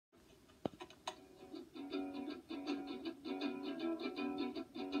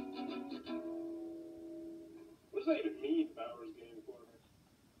played a mean Bowers game for me.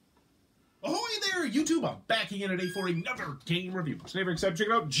 Ahoy there, YouTube! I'm back again today for another game review. So never except check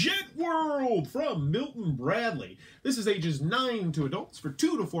out Jet World from Milton Bradley. This is ages 9 to adults for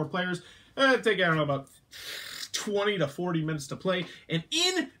 2 to 4 players. Take, I don't know, about 20 to 40 minutes to play. And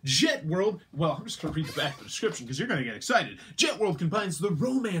in Jet World, well, I'm just going to read the back of the description because you're going to get excited. Jet World combines the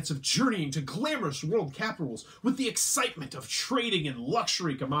romance of journeying to glamorous world capitals with the excitement of trading in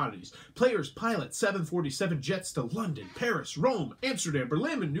luxury commodities. Players pilot 747 jets to London, Paris, Rome, Amsterdam,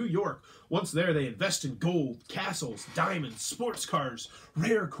 Berlin, and New York. Once there, they invest in gold, castles, diamonds, sports cars,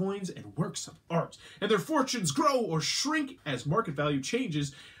 rare coins, and works of art. And their fortunes grow or shrink as market value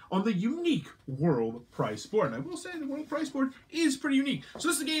changes on the unique World Price Board. And I will say the World Price Board is pretty unique. So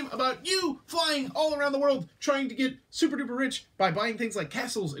this is a game about you flying all around the world, trying to get super duper rich by buying things like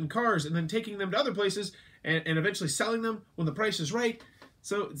castles and cars and then taking them to other places and eventually selling them when the price is right.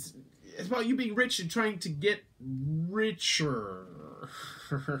 So it's about you being rich and trying to get richer.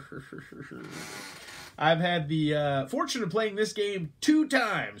 I've had the fortune of playing this game 2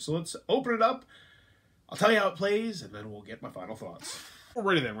 times. So let's open it up. I'll tell you how it plays and then we'll get my final thoughts.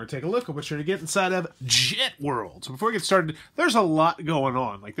 Alrighty then, we're going to take a look at what you're going to get inside of Jet World. So before we get started, there's a lot going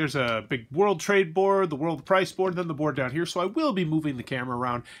on. Like there's a big World Trade Board, the World Price Board, and then the board down here. So I will be moving the camera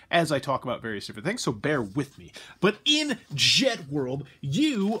around as I talk about various different things, so bear with me. But in Jet World,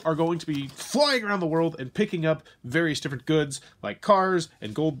 you are going to be flying around the world and picking up various different goods like cars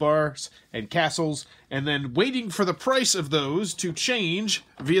and gold bars and castles, and then waiting for the price of those to change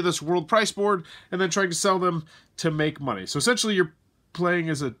via this World Price Board, and then trying to sell them to make money. So essentially you're playing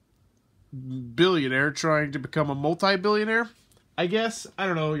as a billionaire trying to become a multi-billionaire, I guess. I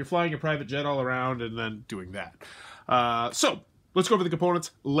don't know. You're flying a private jet all around and then doing that. So let's go over the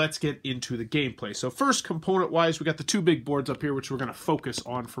components. Let's get into the gameplay. So first, component-wise, we got the 2 big boards up here, which we're going to focus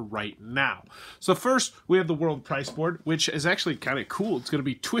on for right now. So first, we have the World Price Board, which is actually kind of cool. It's going to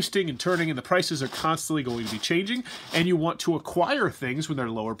be twisting and turning, and the prices are constantly going to be changing, and you want to acquire things when they're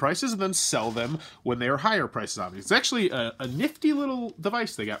lower prices and then sell them when they are higher prices, obviously. It's actually a nifty little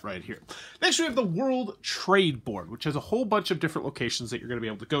device they got right here. Next, we have the World Trade Board, which has a whole bunch of different locations that you're going to be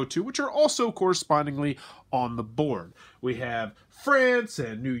able to go to, which are also correspondingly on the board. We have France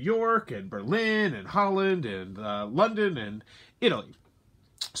and New York and Berlin and Holland and London and Italy.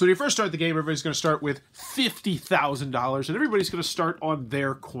 So when you first start the game, everybody's going to start with $50,000, and everybody's going to start on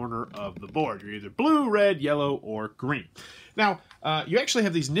their corner of the board. You're either blue, red, yellow, or green. Now, you actually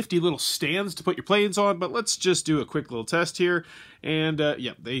have these nifty little stands to put your planes on, but let's just do a quick little test here. And,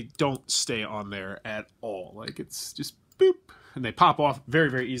 yeah, they don't stay on there at all. Like, it's just boop. And they pop off very,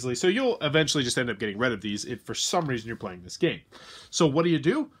 very easily. So you'll eventually just end up getting rid of these if for some reason you're playing this game. So what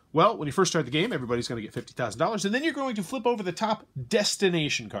do? Well, when you first start the game, everybody's going to get $50,000, and then you're going to flip over the top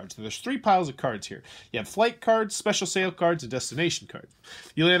destination cards. So there's 3 piles of cards here. You have flight cards, special sale cards, and destination cards.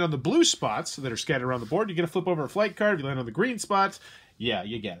 You land on the blue spots that are scattered around the board, you're going to flip over a flight card. If you land on the green spots, yeah,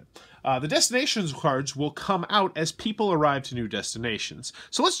 you get it. The destinations cards will come out as people arrive to new destinations.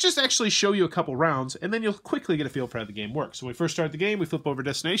 So let's just actually show you a couple rounds, and then you'll quickly get a feel for how the game works. So when we first start the game, we flip over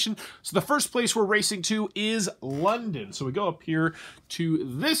destination. So the first place we're racing to is London. So we go up here to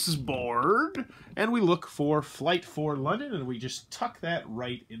this board, and we look for Flight for London, and we just tuck that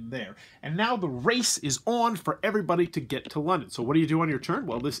right in there. And now the race is on for everybody to get to London. So what do you do on your turn?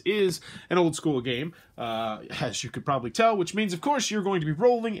 Well, this is an old school game, as you could probably tell, which means, of course, you're going to be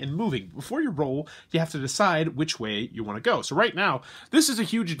rolling and moving. Before you roll, you have to decide which way you want to go. So right now, this is a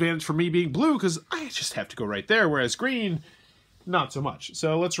huge advantage for me being blue because I just have to go right there, whereas green, not so much.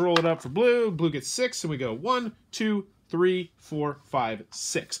 So let's roll it up for blue. Blue gets 6, and we go 1, 2, 3, 4, 5,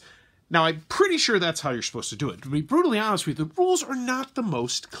 6. Now, I'm pretty sure that's how you're supposed to do it. To be brutally honest with you, the rules are not the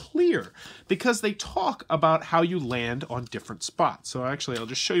most clear because they talk about how you land on different spots. So actually, I'll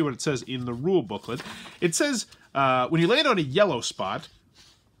just show you what it says in the rule booklet. It says when you land on a yellow spot,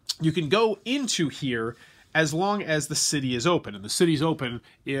 you can go into here as long as the city is open. And the city's open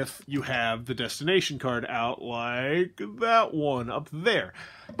if you have the destination card out like that one up there.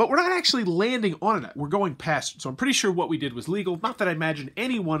 But we're not actually landing on it. We're going past it. So I'm pretty sure what we did was legal. Not that I imagine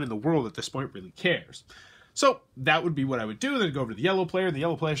anyone in the world at this point really cares. So that would be what I would do. Then go over to the yellow player. And the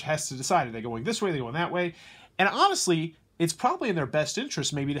yellow player has to decide, are they going this way, are they going that way? And honestly, it's probably in their best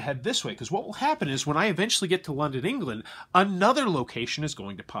interest maybe to head this way, because what will happen is when I eventually get to London, England, another location is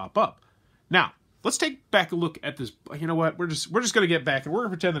going to pop up. Now, let's take back a look at this. You know what? We're just going to get back, and we're going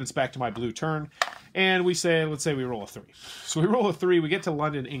to pretend that it's back to my blue turn. And we say, let's say we roll a 3. So we roll a 3, we get to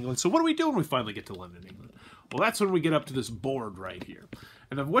London, England. So what do we do when we finally get to London, England? Well, that's when we get up to this board right here.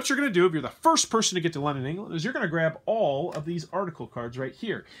 And then what you're going to do if you're the first person to get to London, England, is you're going to grab all of these article cards right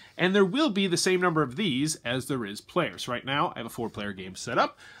here. And there will be the same number of these as there is players. Right now, I have a 4-player game set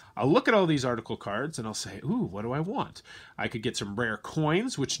up. I'll look at all these article cards and I'll say, ooh, what do I want? I could get some rare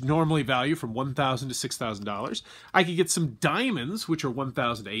coins, which normally value from $1,000 to $6,000. I could get some diamonds, which are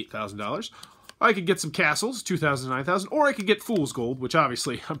 $1,000 to $8,000. I could get some castles, $2,000 to $9,000, or I could get fool's gold, which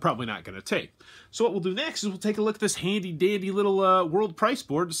obviously I'm probably not going to take. So what we'll do next is we'll take a look at this handy-dandy little world price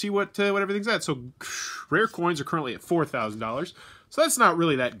board to see what everything's at. So rare coins are currently at $4,000, so that's not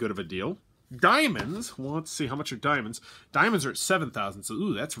really that good of a deal. Diamonds, well, let's see, how much are diamonds? Diamonds are at 7,000, so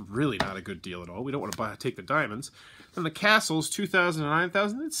ooh, that's really not a good deal at all. We don't want to take the diamonds. Then the castles, 2,000 to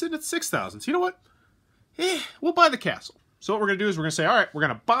 9,000, it's sitting at 6,000. So you know what? We'll buy the castle. So what we're going to do is we're going to say, all right, we're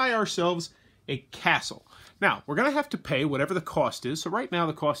going to buy ourselves a castle. Now, we're going to have to pay whatever the cost is. So right now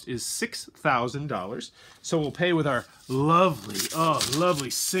the cost is $6,000. So we'll pay with our lovely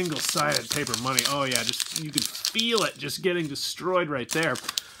single-sided paper money. Oh yeah, just you can feel it just getting destroyed right there.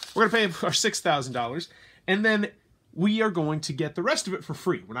 We're going to pay our $6,000, and then we are going to get the rest of it for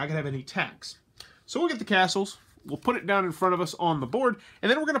free. We're not going to have any tax. So we'll get the castles, we'll put it down in front of us on the board,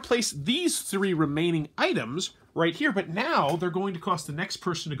 and then we're going to place these 3 remaining items right here, but now they're going to cost the next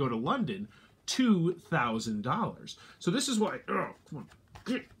person to go to London $2,000. So this is why, oh, come on,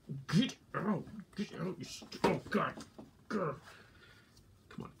 get out, oh, God, come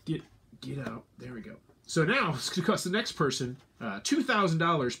on, get out, there we go. So now it's going to cost the next person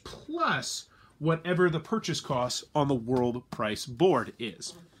 $2,000 plus whatever the purchase cost on the world price board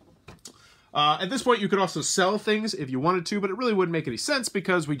is. At this point, you could also sell things if you wanted to, but it really wouldn't make any sense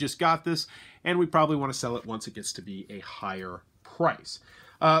because we just got this, and we probably want to sell it once it gets to be a higher price.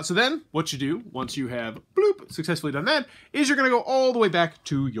 So then, what you do, once you have successfully done that, is you're going to go all the way back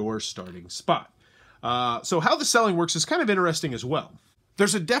to your starting spot. So how the selling works is kind of interesting as well.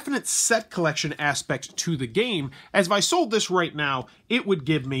 There's a definite set collection aspect to the game, as if I sold this right now, it would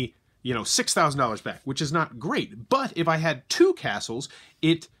give me, you know, $6,000 back, which is not great. But if I had 2 castles,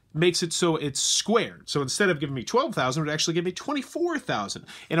 it makes it so it's squared. So instead of giving me 12,000, it would actually give me 24,000.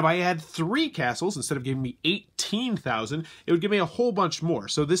 And if I had 3 castles, instead of giving me 18,000, it would give me a whole bunch more.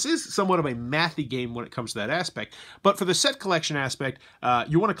 So this is somewhat of a mathy game when it comes to that aspect. But for the set collection aspect,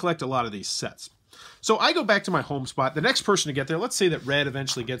 you want to collect a lot of these sets. So I go back to my home spot. The next person to get there, let's say that Red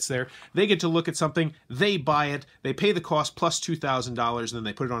eventually gets there. They get to look at something. They buy it. They pay the cost plus $2,000, and then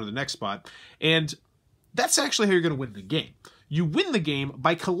they put it on to the next spot. And that's actually how you're going to win the game. You win the game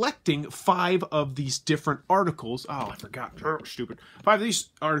by collecting 5 of these different articles. Oh, I forgot. Oh, stupid. 5 of these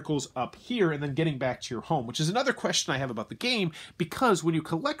articles up here and then getting back to your home, which is another question I have about the game, because when you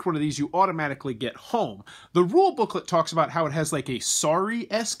collect one of these, you automatically get home. The rule booklet talks about how it has like a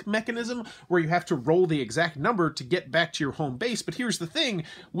sorry-esque mechanism where you have to roll the exact number to get back to your home base. But here's the thing.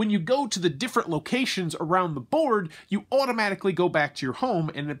 When you go to the different locations around the board, you automatically go back to your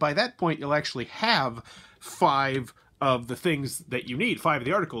home, and by that point, you'll actually have 5 of the things that you need, 5 of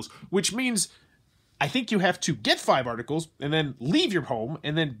the articles, which means I think you have to get 5 articles and then leave your home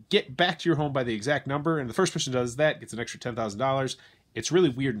and then get back to your home by the exact number, and the first person who does that gets an extra $10,000. It's really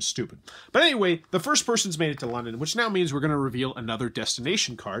weird and stupid. But anyway, the first person's made it to London, which now means we're going to reveal another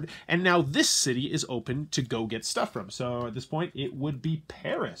destination card, and now this city is open to go get stuff from. So at this point, it would be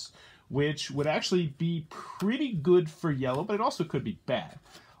Paris, which would actually be pretty good for yellow, but it also could be bad.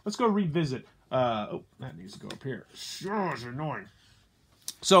 Let's go revisit. Oh, that needs to go up here. Oh, it's annoying.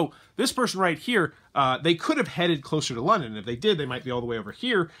 So this person right here, they could have headed closer to London. If they did, they might be all the way over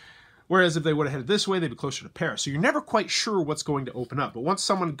here. Whereas if they would have headed this way, they'd be closer to Paris. So you're never quite sure what's going to open up. But once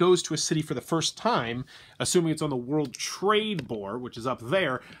someone goes to a city for the first time, assuming it's on the World Trade Board, which is up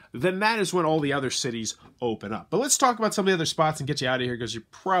there, then that is when all the other cities open up. But let's talk about some of the other spots and get you out of here, because you're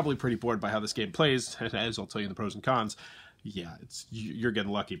probably pretty bored by how this game plays, as I'll tell you the pros and cons. Yeah, you're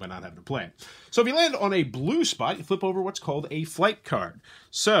getting lucky by not having to play it. So if you land on a blue spot, you flip over what's called a flight card.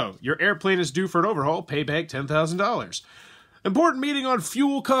 So your airplane is due for an overhaul. Pay back $10,000. Important meeting on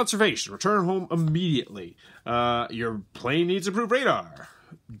fuel conservation. Return home immediately. Your plane needs improved radar.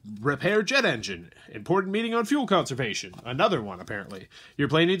 Repair jet engine. Important meeting on fuel conservation. Another one, apparently. Your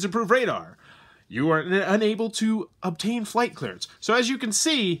plane needs improved radar. You are unable to obtain flight clearance. So as you can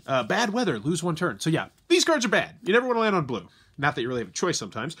see, bad weather, lose 1 turn. So yeah, these cards are bad. You never want to land on blue. Not that you really have a choice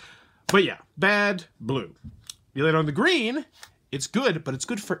sometimes. But yeah, bad, blue. You land on the green, it's good, but it's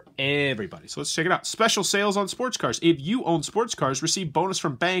good for everybody. So let's check it out. Special sales on sports cars. If you own sports cars, receive bonus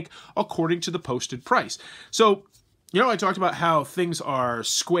from bank according to the posted price. So You know, I talked about how things are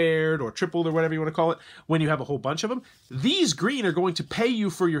squared or tripled or whatever you want to call it when you have a whole bunch of them. These green are going to pay you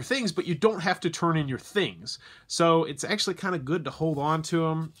for your things, but you don't have to turn in your things. So it's actually kind of good to hold on to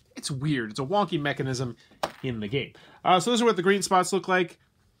them. It's weird. It's a wonky mechanism in the game. So those are what the green spots look like.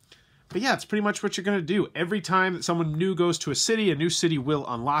 But yeah, it's pretty much what you're going to do. Every time that someone new goes to a new city will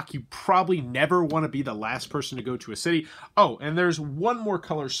unlock. You probably never want to be the last person to go to a city. Oh, and there's one more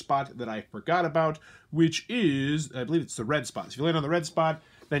color spot that I forgot about, which is, I believe it's the red spot. So if you land on the red spot,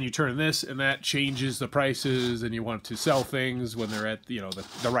 then you turn this, and that changes the prices, and you want to sell things when they're at, you know,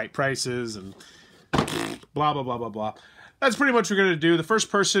 the right prices, and blah, blah, blah, blah, blah. That's pretty much what we're going to do. The first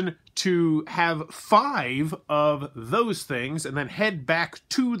person to have 5 of those things and then head back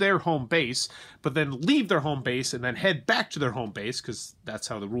to their home base, but then leave their home base and then head back to their home base, because that's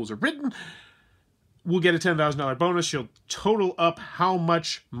how the rules are written, will get a $10,000 bonus. You'll total up how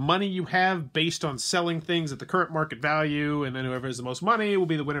much money you have based on selling things at the current market value, and then whoever has the most money will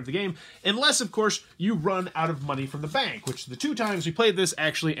be the winner of the game. Unless, of course, you run out of money from the bank, which the 2 times we played this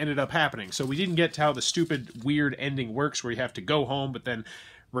actually ended up happening. So we didn't get to how the stupid, weird ending works where you have to go home, but then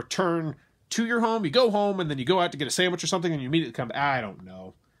return to your home. You go home, and then you go out to get a sandwich or something, and you immediately come back. I don't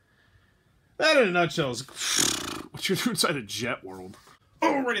know. That in a nutshell is what you're doing inside a Jet World.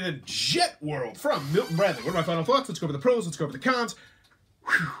 Alrighty then, Jet World from Milton Bradley. What are my final thoughts? Let's go over the pros, let's go over the cons.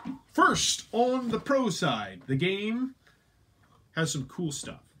 Whew. First, on the pro side, the game has some cool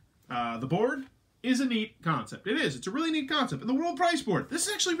stuff. The board is a neat concept. It is. It's a really neat concept. And the World Price Board, this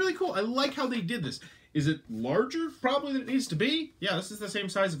is actually really cool. I like how they did this. Is it larger, probably, than it needs to be? Yeah, this is the same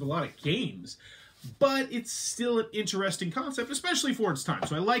size of a lot of games. But it's still an interesting concept, especially for its time.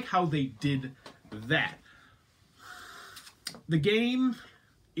 So I like how they did that. The game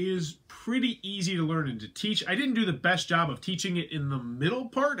is pretty easy to learn and to teach. I didn't do the best job of teaching it in the middle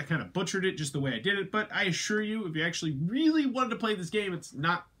part. I kind of butchered it just the way I did it, but I assure you, if you actually really wanted to play this game, it's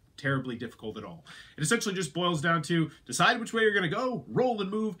not terribly difficult at all. It essentially just boils down to decide which way you're going to go, roll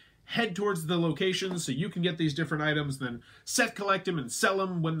and move, head towards the locations so you can get these different items, then set, collect them, and sell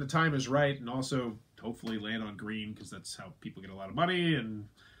them when the time is right, and also hopefully land on green, because that's how people get a lot of money, and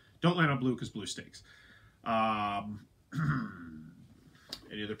don't land on blue, because blue stakes.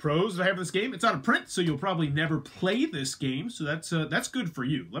 Any other pros that I have in this game? It's out of print, so you'll probably never play this game, so that's good for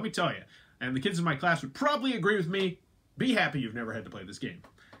you, let me tell you. And the kids in my class would probably agree with me. Be happy you've never had to play this game.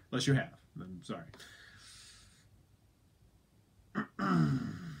 Unless you have. I'm sorry.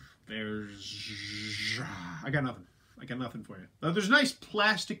 I got nothing. I got nothing for you. There's nice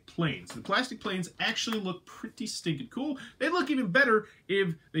plastic planes. The plastic planes actually look pretty stinking cool. They look even better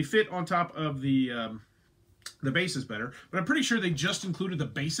if they fit on top of the bases better. But I'm pretty sure they just included the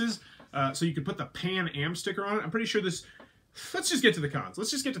bases, so you could put the Pan Am sticker on it. I'm pretty sure this... Let's just get to the cons.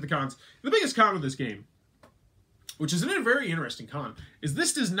 Let's just get to the cons. The biggest con of this game, which is a very interesting con, is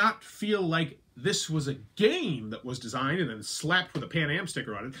this does not feel like this was a game that was designed and then slapped with a Pan Am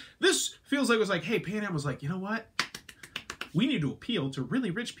sticker on it. This feels like it was like, hey, Pan Am was like, you know what? We need to appeal to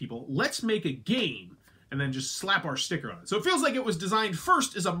really rich people. Let's make a game and then just slap our sticker on it. So it feels like it was designed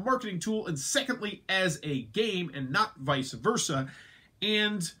first as a marketing tool and secondly as a game and not vice versa.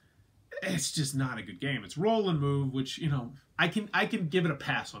 And it's just not a good game. It's roll and move, which, you know, I can give it a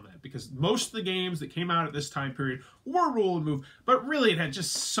pass on that, because most of the games that came out at this time period were roll and move, but really it had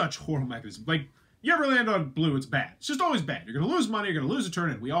just such horrible mechanisms. Like, you ever land on blue, it's bad. It's just always bad. You're going to lose money, you're going to lose a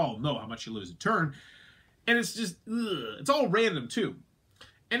turn, and we all know how much you lose a turn. And it's just, ugh. It's all random, too.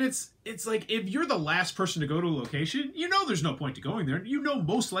 And it's like, if you're the last person to go to a location, you know there's no point to going there. You know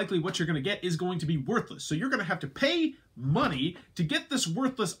most likely what you're going to get is going to be worthless. So you're going to have to pay money to get this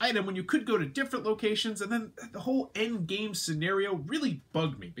worthless item when you could go to different locations. And then the whole end game scenario really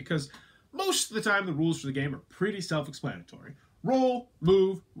bugged me, because most of the time the rules for the game are pretty self-explanatory. Roll,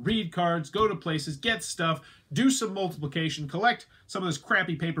 move, read cards, go to places, get stuff, do some multiplication, collect some of this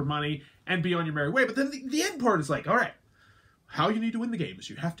crappy paper money, and be on your merry way. But then the end part is like, all right, how you need to win the game is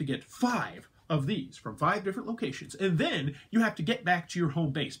you have to get 5 of these from 5 different locations, and then you have to get back to your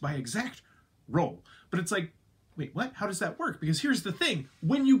home base by exact roll. But it's like, wait, what? How does that work? Because here's the thing.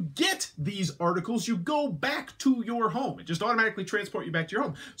 When you get these articles, you go back to your home. It just automatically transports you back to your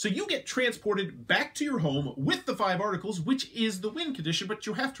home. So you get transported back to your home with the 5 articles, which is the win condition, but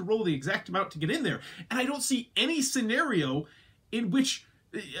you have to roll the exact amount to get in there. And I don't see any scenario in which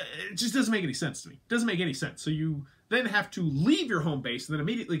it just doesn't make any sense to me. It doesn't make any sense. So you then have to leave your home base and then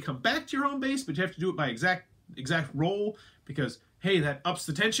immediately come back to your home base, but you have to do it by exact roll, because, hey, that ups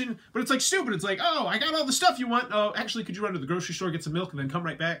the tension. But it's like stupid. It's like, oh, I got all the stuff you want. Oh, actually, could you run to the grocery store, get some milk, and then come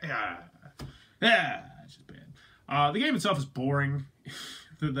right back? Yeah, it's just bad. The game itself is boring.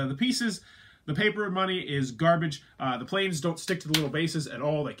 The pieces The paper money is garbage. The planes don't stick to the little bases at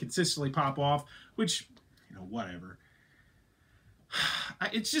all. They consistently pop off, which, you know, whatever.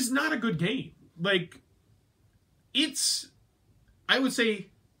 It's just not a good game. Like, I would say,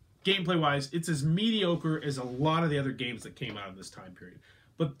 gameplay-wise, it's as mediocre as a lot of the other games that came out in this time period.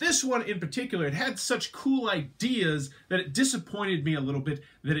 But this one in particular, it had such cool ideas that it disappointed me a little bit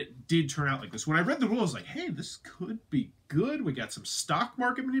that it did turn out like this. When I read the rules, I was like, hey, this could be good. We got some stock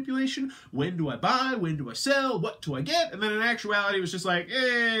market manipulation. When do I buy? When do I sell? What do I get? And then in actuality, it was just like,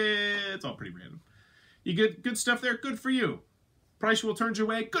 it's all pretty random. You get good stuff there? Good for you. Price will turn your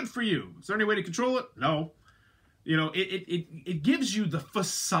way? Good for you. Is there any way to control it? No. You know, it gives you the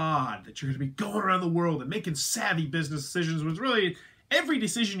facade that you're going to be going around the world and making savvy business decisions, when really every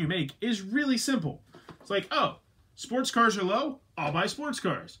decision you make is really simple. It's like, oh, sports cars are low? I'll buy sports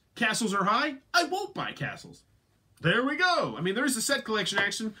cars. Castles are high? I won't buy castles. There we go. I mean, there is a set collection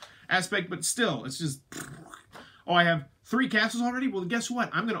aspect, but still, it's just, oh, I have 3 castles already? Well, guess what?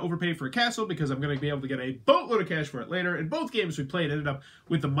 I'm going to overpay for a castle because I'm going to be able to get a boatload of cash for it later. And both games we played ended up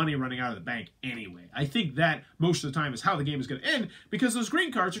with the money running out of the bank anyway. I think that most of the time is how the game is going to end, because those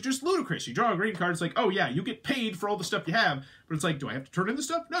green cards are just ludicrous. You draw a green card, it's like, oh yeah, you get paid for all the stuff you have. But it's like, do I have to turn in the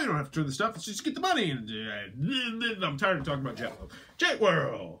stuff? No, you don't have to turn in the stuff. It's just get the money. And I'm tired of talking about Jet World. Jet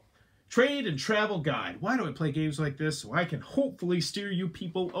World! Trade and Travel Guide. Why do I play games like this? So I can hopefully steer you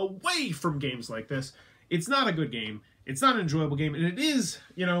people away from games like this. It's not a good game. It's not an enjoyable game, and it is,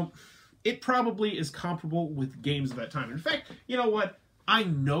 you know, it probably is comparable with games of that time. In fact, you know what? I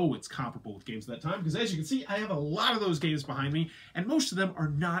know it's comparable with games of that time, because as you can see, I have a lot of those games behind me, and most of them are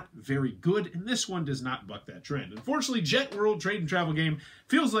not very good, and this one does not buck that trend. Unfortunately, Jet World Trade and Travel Game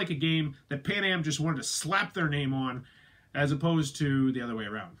feels like a game that Pan Am just wanted to slap their name on, as opposed to the other way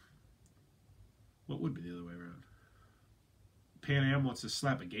around. What would be the other way around? Pan Am wants to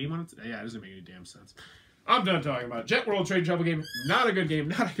slap a game on it? Yeah, it doesn't make any damn sense. I'm done talking about it. Jet World Trade Travel Game. Not a good game.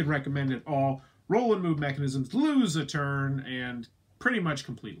 Not I can recommend at all. Roll and move mechanisms. Lose a turn. And pretty much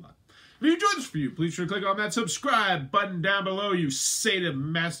complete luck. If you enjoyed this review, please sure to click on that subscribe button down below. You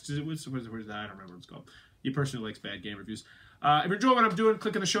sadomasochist. Where's that? I don't remember what it's called. You person who likes bad game reviews. If you enjoy what I'm doing,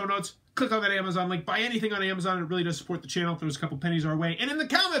 click in the show notes. Click on that Amazon link. Buy anything on Amazon. It really does support the channel. Throws a couple pennies our way. And in the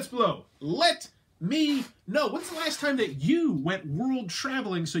comments below, let me know. When's the last time that you went world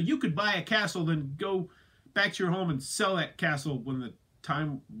traveling so you could buy a castle, then go back to your home and sell that castle when the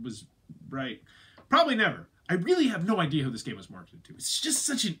time was right? Probably never. I really have no idea who this game was marketed to. It's just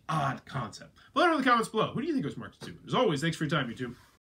such an odd concept. Let me know in the comments below. Who do you think it was marketed to? As always, thanks for your time, YouTube.